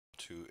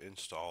to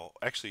install,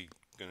 actually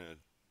going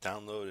to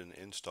download and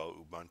install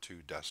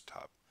Ubuntu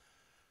desktop.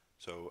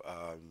 So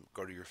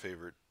go to your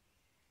favorite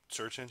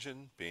search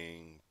engine,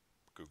 being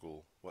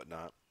Google,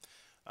 whatnot,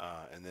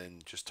 and then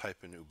just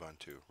type in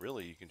Ubuntu.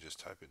 Really, you can just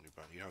type in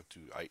Ubuntu. You don't have to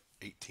do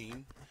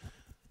 18,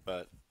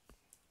 but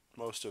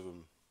most of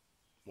them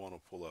want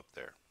to pull up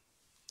there.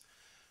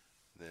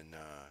 Then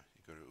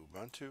you go to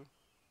Ubuntu.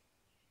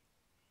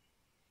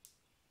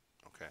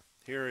 Okay,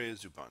 here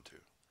is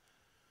Ubuntu.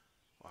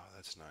 Wow,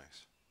 that's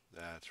nice.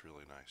 That's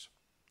really nice.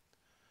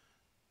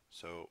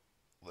 So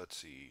let's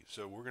see.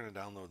 So we're going to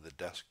download the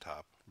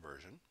desktop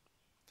version.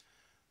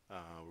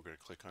 We're going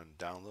to click on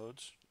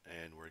downloads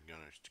and we're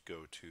going to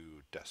go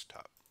to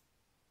desktop.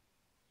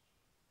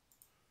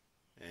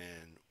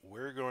 And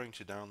we're going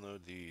to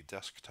download the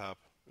desktop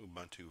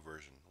Ubuntu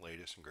version,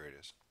 latest and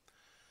greatest.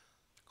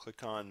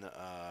 Click on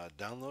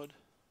download,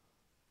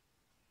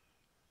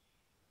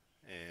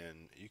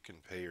 and you can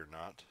pay or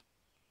not.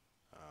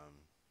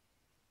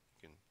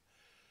 You can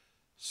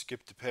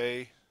skip to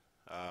pay.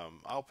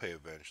 I'll pay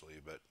eventually,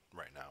 but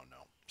right now,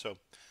 no. So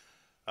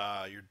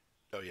oh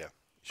yeah,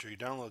 so your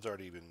download's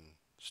already been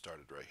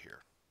started right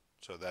here.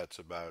 So that's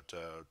about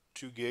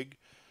 2 gig.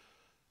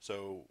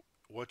 So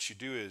what you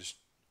do is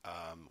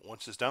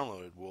once it's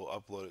downloaded, we'll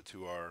upload it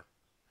to our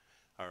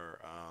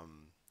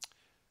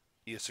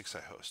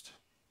ESXi host.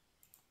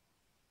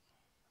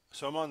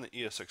 So I'm on the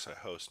ESXi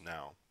host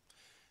now,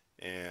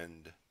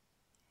 and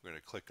we're going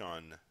to click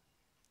on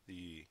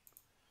the,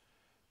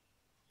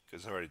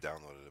 because I already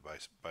downloaded it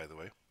by the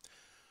way.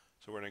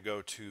 So we're going to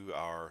go to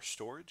our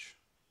storage.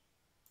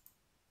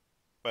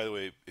 By the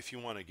way, if you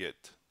want to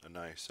get a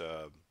nice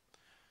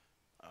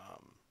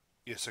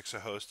ESXi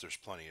host, there's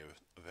plenty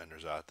of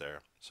vendors out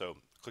there. So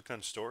click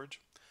on storage,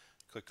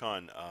 click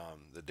on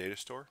the data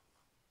store,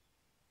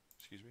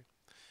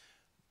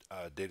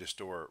 data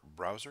store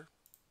browser.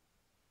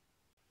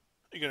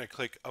 You're going to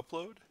click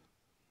upload.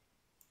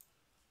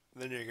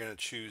 Then you're going to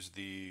choose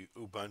the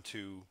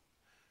Ubuntu.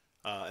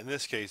 In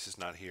this case, it's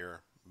not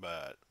here,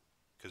 but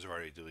because I've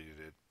already deleted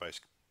it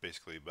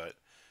basically. But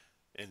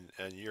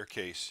in your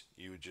case,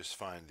 you would just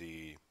find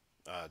the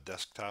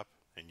desktop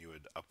and you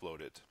would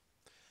upload it.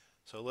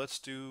 So let's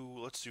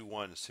do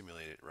one and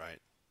simulate it.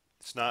 Right?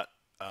 It's not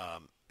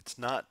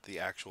the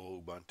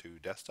actual Ubuntu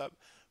desktop,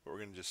 but we're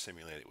going to just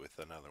simulate it with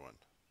another one.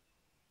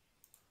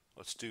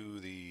 Let's do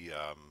the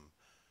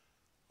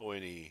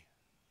ONE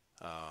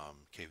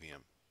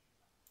KVM,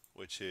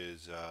 which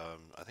is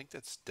I think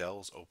that's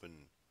Dell's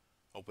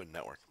open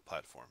network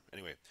platform.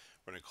 Anyway,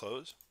 we're going to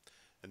close,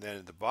 and then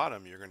at the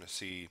bottom you're going to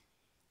see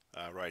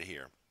right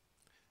here,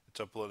 it's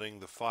uploading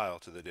the file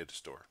to the data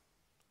store,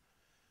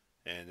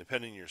 and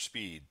depending on your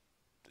speed,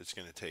 it's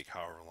going to take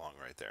however long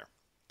right there.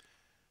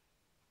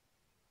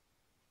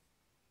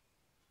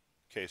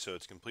 Okay, so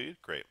it's completed.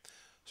 Great.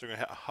 So we're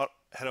going to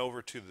head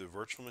over to the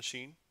virtual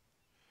machine.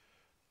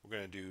 We're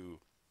going to do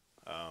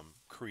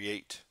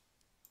create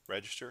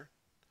register.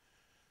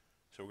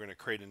 So we're going to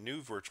create a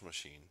new virtual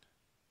machine.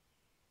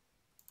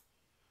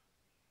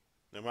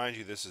 Now mind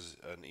you, this is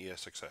an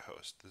ESXi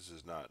host. This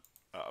is not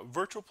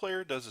Virtual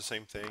Player does the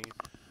same thing.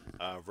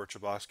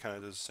 VirtualBox kind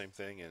of does the same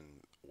thing, and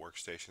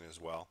Workstation as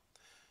well.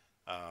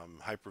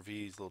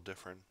 Hyper-V is a little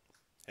different.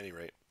 At any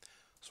rate,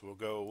 so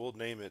we'll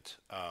name it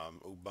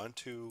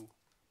Ubuntu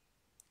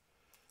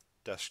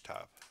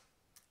Desktop.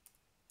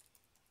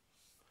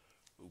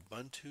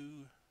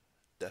 Ubuntu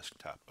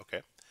Desktop.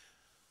 Okay.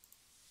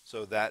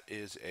 So that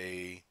is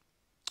a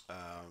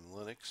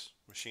Linux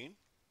machine.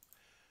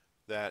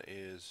 That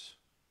is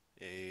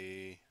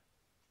a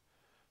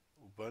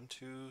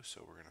Ubuntu.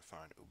 So we're going to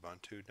find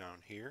Ubuntu down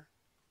here.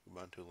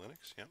 Ubuntu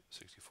Linux. Yep,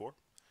 64.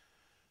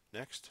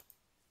 Next.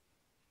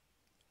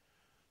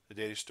 The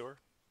data store.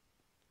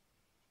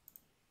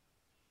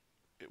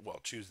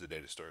 Well, choose the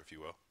data store if you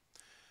will.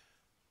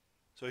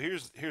 So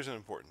here's an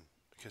important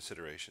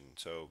consideration.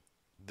 So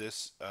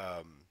this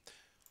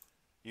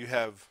you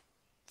have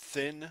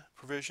thin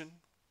provision.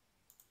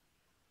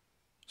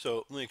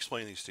 So let me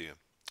explain these to you.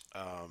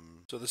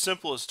 So the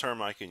simplest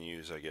term I can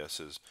use, I guess,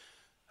 is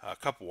a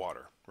cup of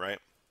water, right?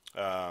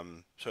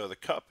 So the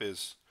cup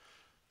is,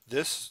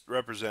 this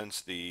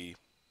represents the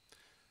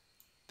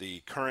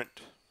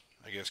current,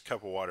 I guess,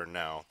 cup of water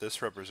now.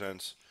 This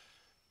represents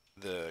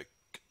the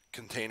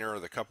container or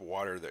the cup of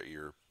water that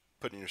you're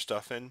putting your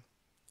stuff in,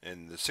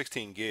 and the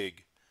 16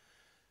 gig,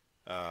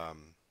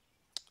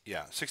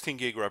 16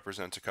 gig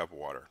represents a cup of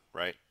water,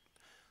 right?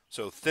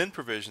 So thin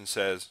provision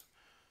says,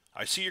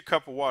 I see your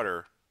cup of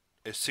water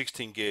is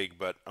 16 gig,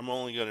 but I'm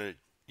only going to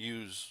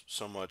use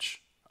so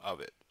much of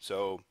it.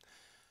 So,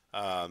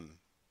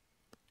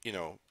 you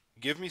know,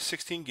 give me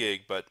 16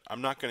 gig, but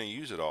I'm not going to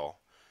use it all.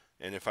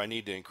 And if I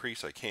need to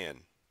increase, I can.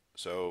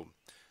 So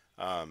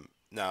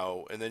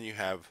now, and then you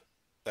have,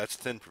 that's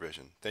thin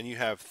provision. Then you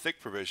have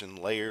thick provision,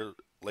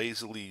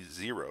 lazily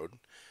zeroed,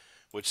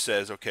 which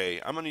says,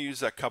 okay, I'm going to use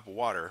that cup of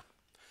water,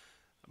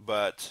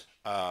 but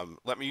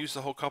let me use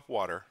the whole cup of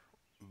water,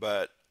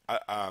 but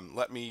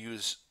let me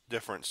use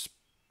different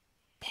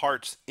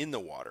parts in the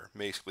water.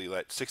 Basically,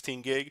 like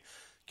 16 gig,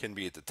 can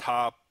be at the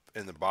top,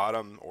 in the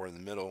bottom, or in the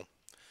middle,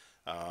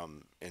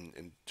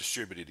 and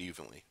distributed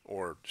evenly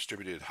or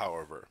distributed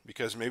however,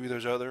 because maybe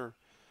there's other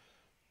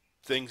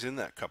things in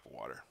that cup of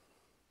water,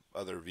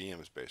 other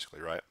VMs basically,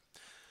 right?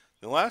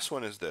 The last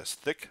one is this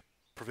thick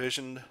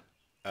provisioned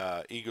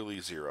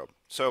eagerly zero.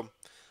 So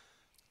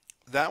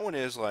that one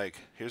is like,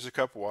 here's a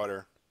cup of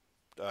water.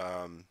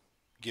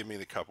 Give me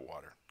the cup of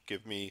water.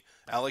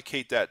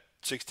 Allocate that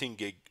 16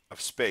 gig of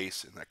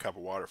space in that cup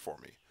of water for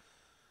me,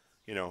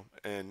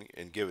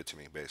 and give it to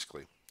me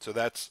basically. So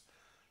that's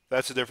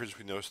the difference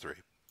between those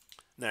three.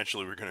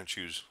 Naturally, we're going to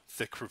choose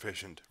thick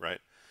provisioned,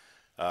 right?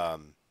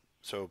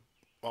 So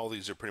all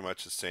these are pretty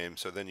much the same.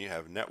 So then you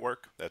have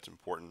network. That's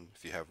important.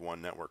 If you have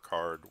one network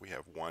card, we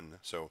have one.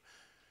 So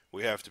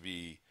we have to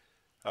be,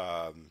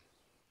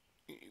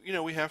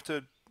 we have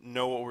to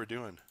know what we're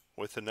doing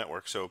with the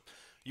network. So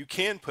you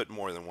can put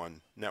more than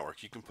one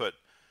network. You can put,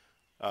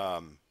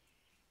 a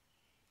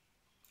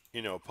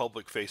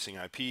public-facing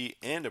IP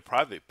and a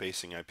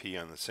private-facing IP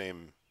on the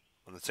same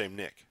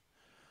NIC.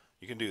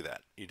 You can do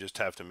that. You just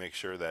have to make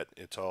sure that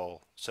it's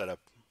all set up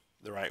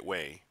the right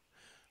way,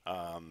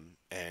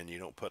 and you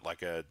don't put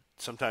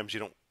sometimes you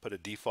don't put a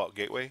default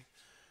gateway.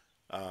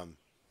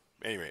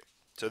 Anyway,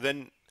 so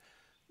then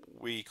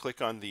we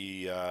click on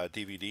the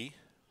DVD,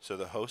 so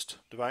the host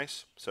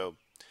device. So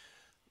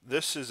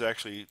this is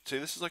actually,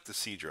 this is like the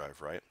C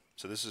drive, right?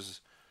 So this is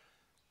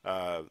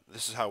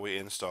how we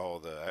install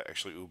the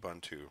actually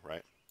Ubuntu,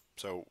 right?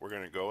 So we're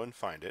going to go and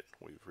find it.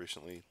 We've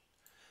recently,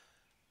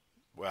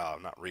 well,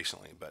 not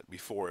recently, but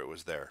before it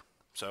was there.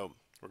 So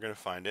we're going to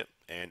find it,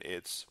 and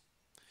it's,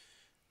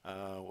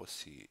 let's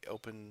see,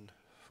 open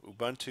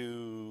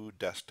Ubuntu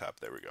desktop.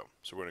 There we go.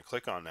 So we're going to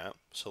click on that,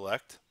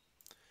 select,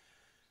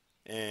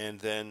 and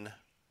then,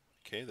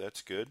 okay,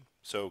 that's good.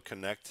 So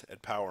connect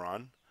at power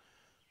on.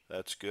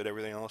 That's good.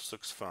 Everything else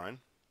looks fine.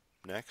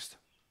 Next.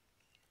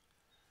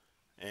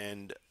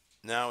 And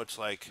now it's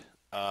like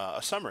a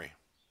summary.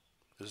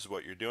 This is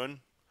what you're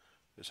doing.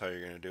 This is how you're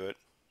going to do it,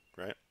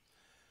 right?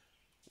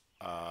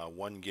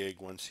 1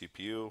 gig, 1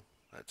 CPU.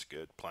 That's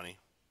good. Plenty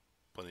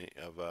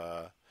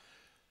of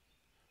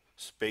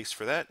space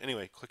for that.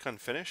 Anyway, click on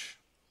finish,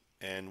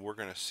 and we're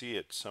going to see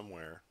it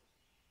somewhere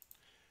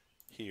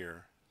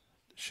here.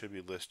 It should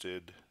be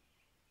listed.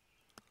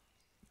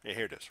 Yeah,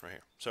 here it is, right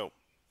here. So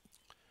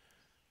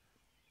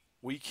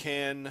we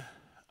can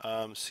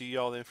see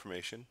all the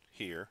information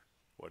here,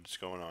 what's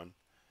going on.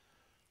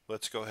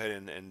 Let's go ahead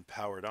and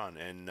power it on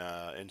and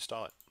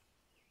install it.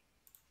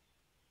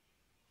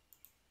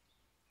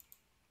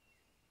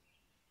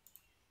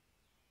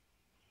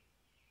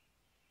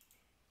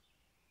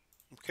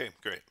 Okay,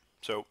 great.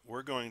 So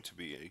we're going to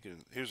be,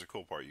 here's the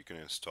cool part, you can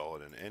install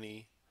it in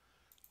any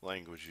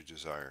language you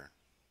desire.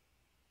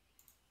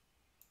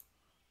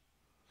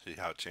 See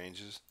how it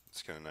changes?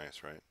 It's kind of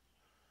nice, right?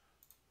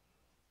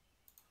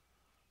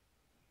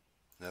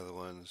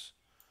 Netherlands,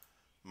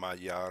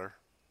 Magyar,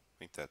 I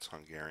think that's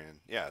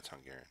Hungarian. Yeah, it's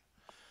Hungarian.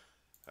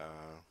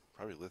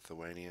 Probably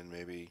Lithuanian,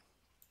 maybe.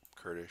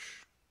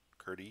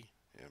 Kurdi,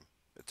 yeah.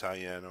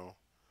 Italiano.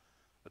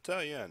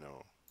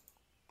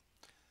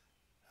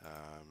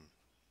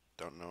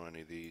 Don't know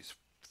any of these.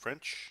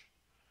 French.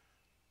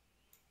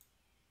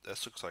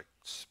 This looks like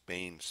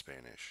Spain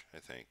Spanish, I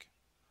think.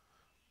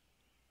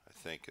 I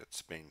think it's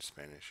Spain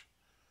Spanish.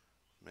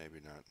 Maybe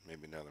not.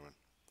 Maybe another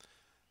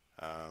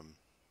one.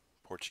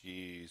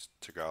 Portuguese,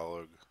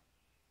 Tagalog.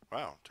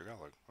 Wow,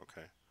 Tagalog.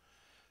 Okay.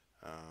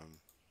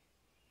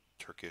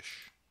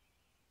 Turkish.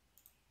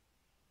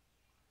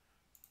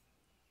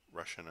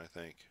 Russian, I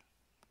think.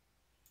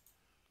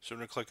 So we're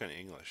going to click on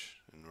English,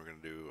 and we're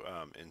going to do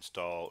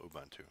install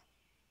Ubuntu.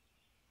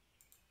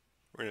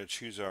 We're going to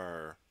choose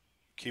our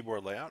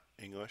keyboard layout,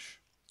 English,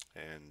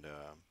 and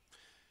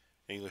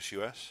English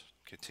US.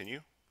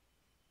 Continue.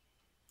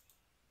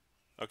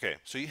 Okay,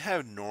 so you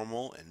have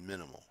normal and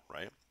minimal,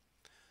 right?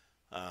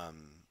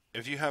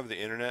 If you have the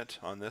internet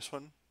on this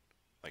one,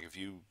 like if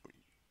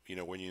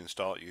when you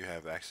install it, you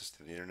have access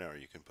to the internet, or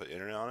you can put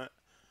internet on it,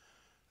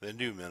 then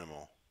do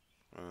minimal.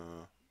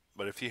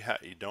 But if you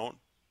don't,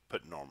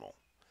 put normal.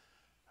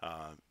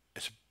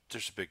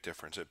 There's a big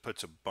difference. It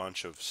puts a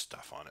bunch of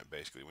stuff on it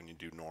basically when you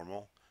do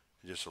normal.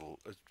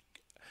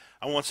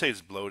 I won't say it's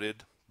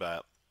bloated,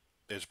 but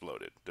it's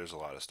bloated. There's a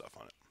lot of stuff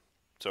on it.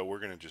 So we're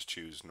going to just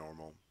choose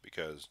normal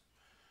because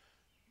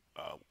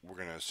we're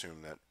going to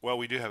assume that, well,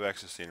 we do have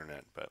access to the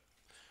internet, but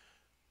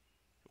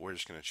we're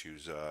just going to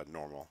choose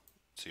normal.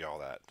 See all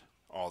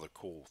the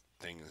cool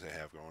things they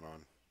have going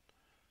on.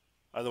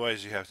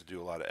 Otherwise, you have to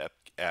do a lot of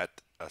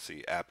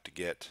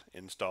apt-get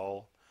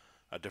install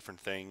different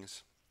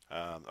things.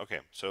 Okay,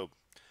 so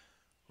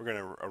we're going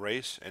to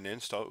erase and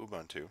install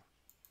Ubuntu.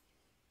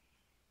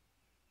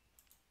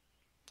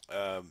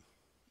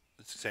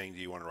 It's saying, do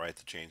you want to write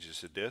the changes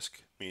to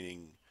disk?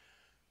 Meaning,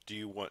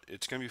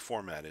 it's going to be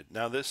formatted.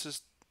 Now, this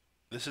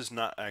is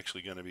not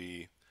actually going to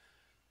be,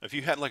 if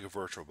you had like a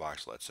virtual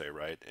box, let's say,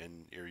 right,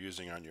 and you're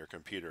using on your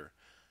computer,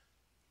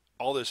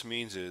 all this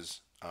means is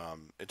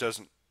it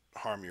doesn't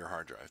harm your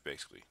hard drive,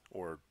 basically,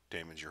 or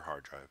damage your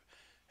hard drive.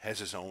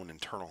 has its own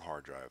internal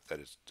hard drive that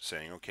is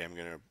saying, okay, I'm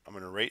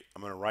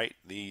gonna write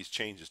these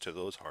changes to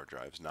those hard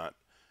drives, not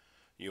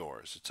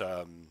yours. It's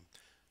a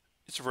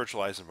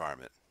virtualized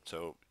environment,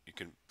 so you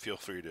can feel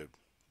free to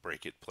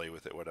break it, play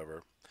with it,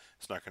 whatever.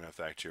 It's not going to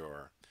affect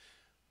your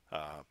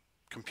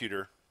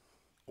computer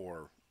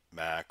or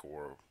Mac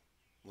or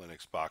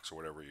Linux box or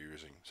whatever you're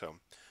using. So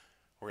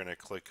we're going to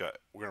click.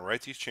 We're going to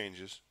write these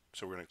changes.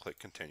 So we're going to click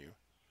continue.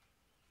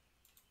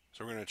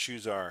 So we're going to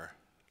choose our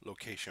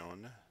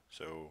location.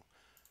 So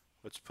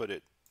let's put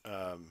it.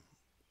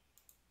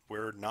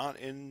 We're not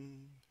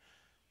in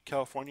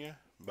California,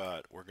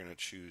 but we're going to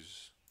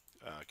choose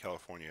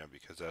California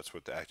because that's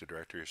what the Active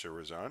Directory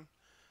server is on.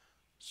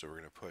 So we're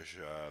going to push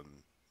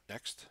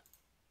next,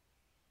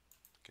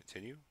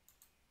 continue.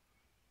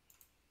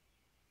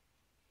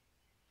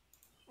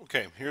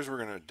 Okay, here's where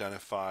we're going to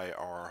identify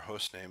our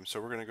host name.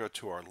 So we're going to go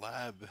to our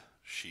lab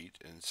sheet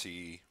and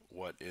see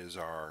what is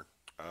our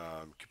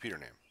computer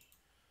name.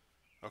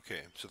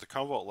 Okay, so the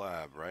CommVault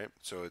lab, right?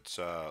 So it's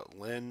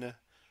Lin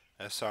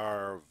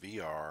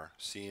SRVR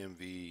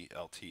CMV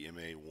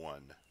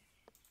LTMA1.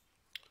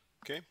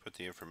 Okay, put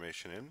the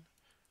information in,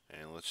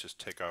 and let's just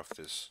take off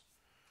this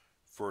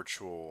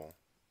virtual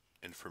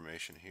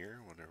information here,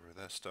 whatever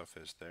that stuff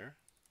is there.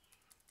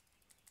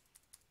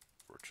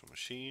 Virtual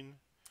machine.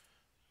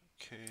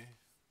 Okay.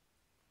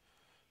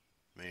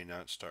 May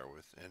not start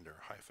with end or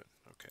hyphen.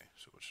 Okay,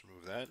 so let's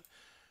remove that.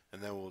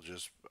 And then we'll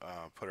just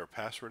put our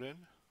password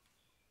in.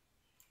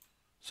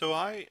 So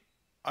I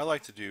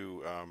like to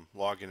do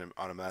log in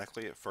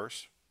automatically at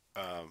first.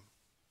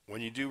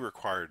 When you do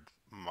require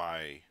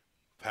my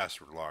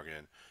password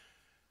login,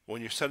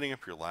 when you're setting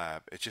up your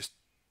lab, it just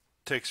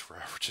takes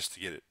forever just to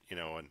get it,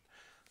 and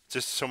it's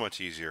just so much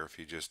easier if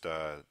you just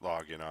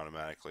log in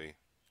automatically,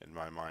 in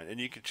my mind. And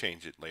you can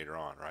change it later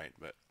on, right?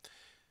 But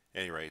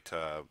at any rate,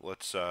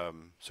 let's.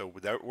 So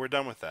we're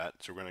done with that.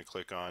 So we're going to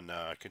click on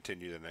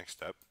continue the next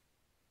step.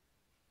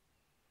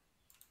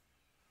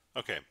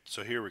 Okay,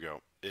 so here we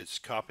go. It's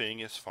copying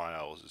its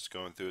files. It's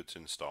going through its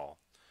install,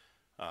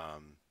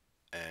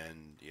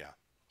 and yeah.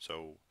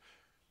 So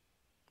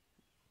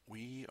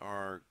we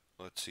are.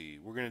 Let's see.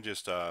 We're going to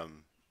just.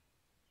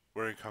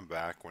 We're going to come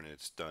back when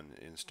it's done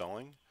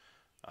installing,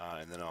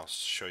 and then I'll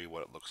show you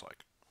what it looks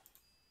like.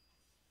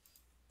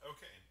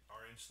 Okay,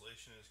 our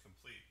installation is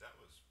complete. That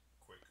was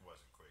quick. It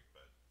wasn't quick,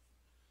 but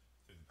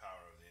through the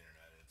power of the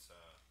internet, it's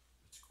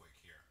quick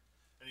here.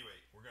 Anyway,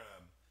 we're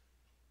gonna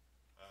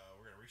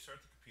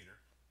restart the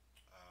computer,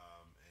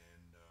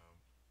 and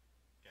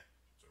yeah,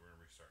 so we're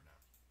gonna restart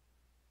now.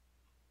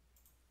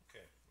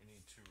 Okay, we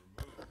need to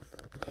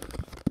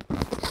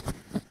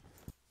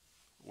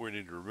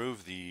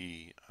remove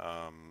the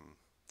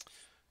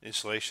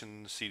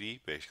installation CD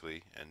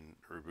basically and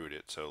reboot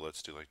it. So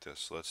let's do like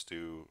this. Let's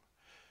do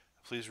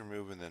please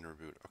remove and then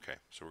reboot. Okay,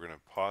 so we're gonna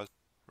pause.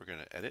 We're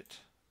gonna edit.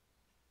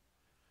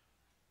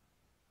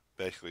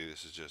 Basically,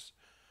 this is just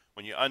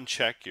when you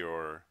uncheck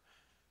your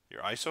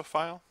ISO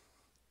file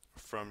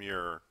from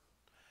your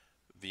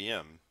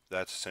VM,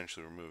 that's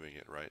essentially removing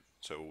it, right?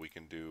 So we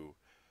can do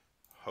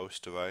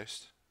host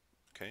device.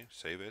 Okay,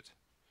 save it.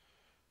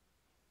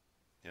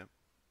 Yep.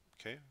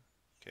 Okay.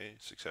 Okay,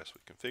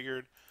 successfully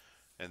configured.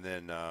 And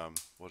then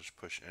we'll just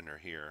push enter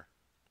here.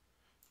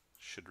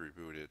 Should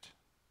reboot it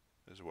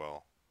as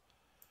well.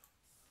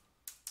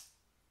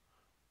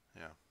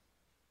 Yeah.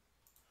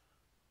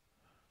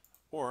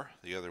 Or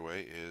the other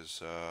way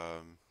is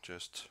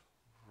just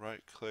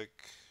right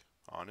click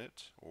on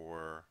it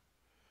or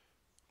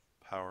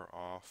power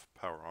off,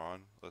 power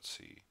on. Let's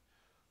see.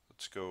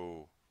 Let's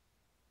go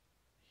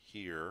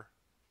here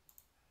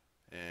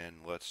and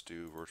let's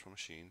do virtual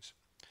machines.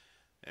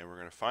 And we're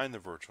going to find the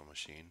virtual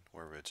machine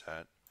wherever it's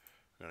at.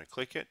 We're going to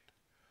click it.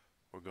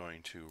 We're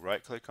going to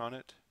right click on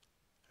it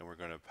and we're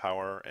going to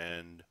power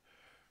and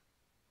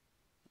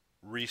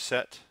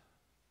reset.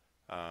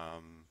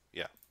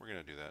 Yeah, we're going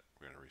to do that.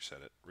 We're going to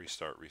reset it.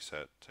 Restart,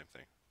 reset, same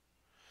thing.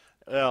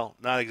 Well,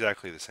 not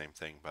exactly the same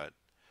thing, but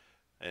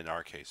in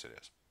our case it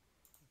is.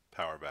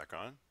 Power back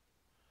on.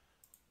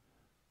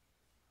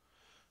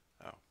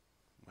 Oh,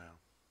 well,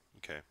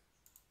 okay.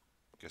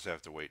 Guess I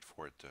have to wait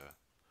for it to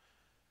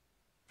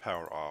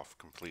power off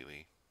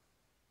completely.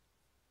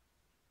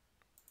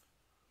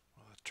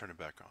 Well, let's turn it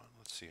back on.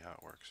 Let's see how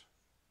it works.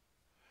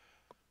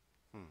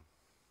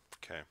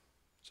 Okay,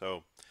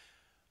 so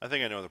I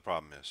think I know what the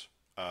problem is.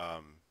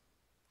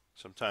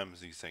 Sometimes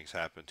these things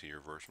happen to your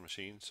virtual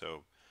machine.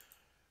 So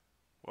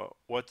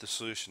what the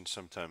solution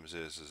sometimes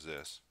is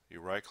this. You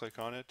right click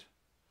on it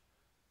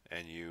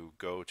and you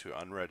go to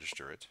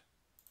unregister it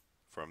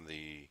from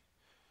the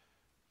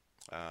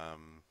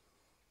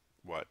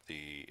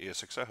the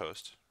ESXi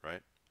host,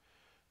 right?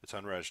 It's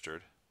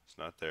unregistered. It's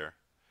not there.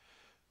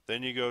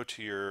 Then you go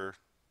to your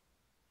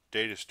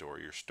data store,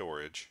 your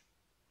storage,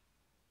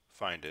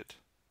 find it.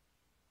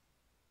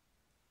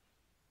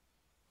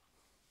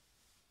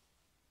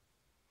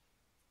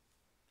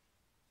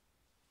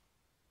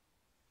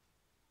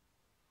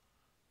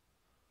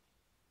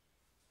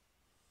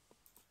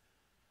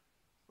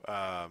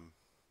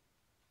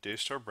 Data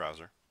store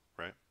browser,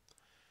 right?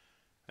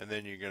 and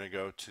then you're going to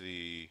go to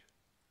the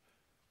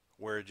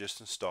where it just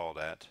installed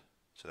at.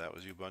 So that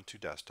was Ubuntu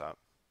desktop,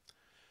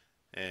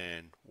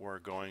 and we're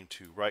going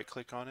to right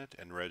click on it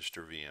and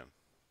register VM.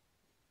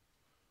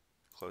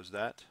 Close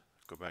that,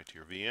 go back to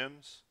your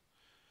VMs.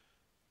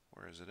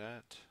 Where is it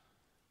at?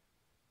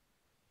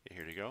 Yeah,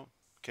 here you go.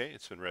 Okay,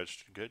 it's been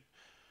registered. Good.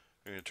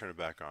 I'm going to turn it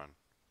back on.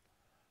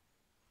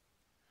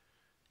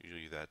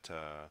 Usually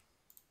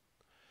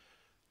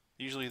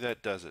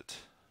that does it.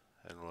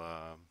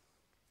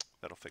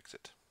 That'll fix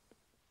it.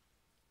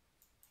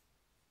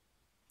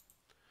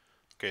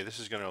 Okay, this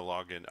is going to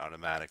log in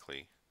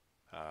automatically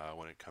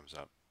when it comes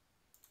up.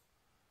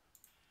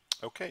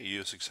 Okay,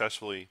 you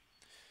successfully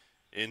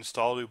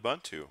installed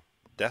Ubuntu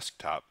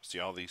desktop. See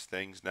all these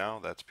things now?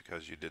 That's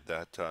because you did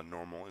that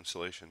normal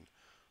installation.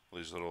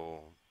 These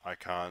little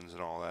icons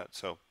and all that.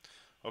 So,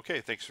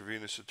 okay, thanks for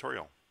viewing this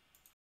tutorial.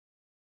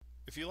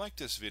 If you like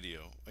this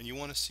video and you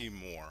want to see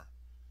more,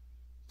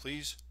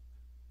 please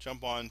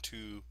jump on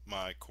to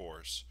my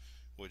course,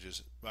 which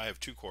is, I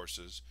have two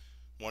courses.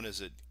 One is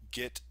at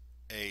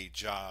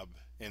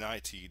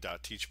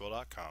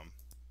getajobinit.teachable.com,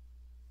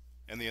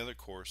 and the other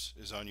course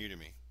is on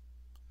Udemy.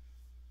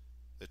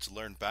 It's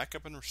Learn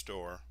Backup and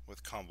Restore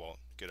with CommVault,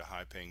 get a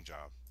high-paying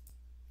job.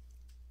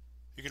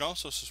 You can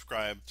also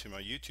subscribe to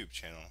my YouTube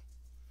channel.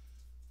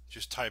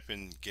 Just type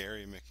in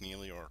Gary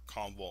McNeely or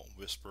CommVault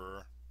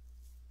Whisperer.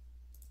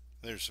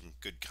 There's some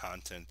good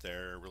content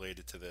there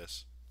related to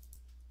this.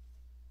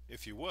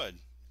 If you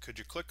would, could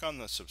you click on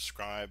the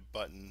subscribe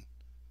button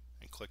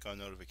and click on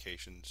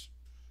notifications?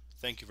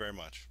 Thank you very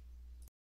much.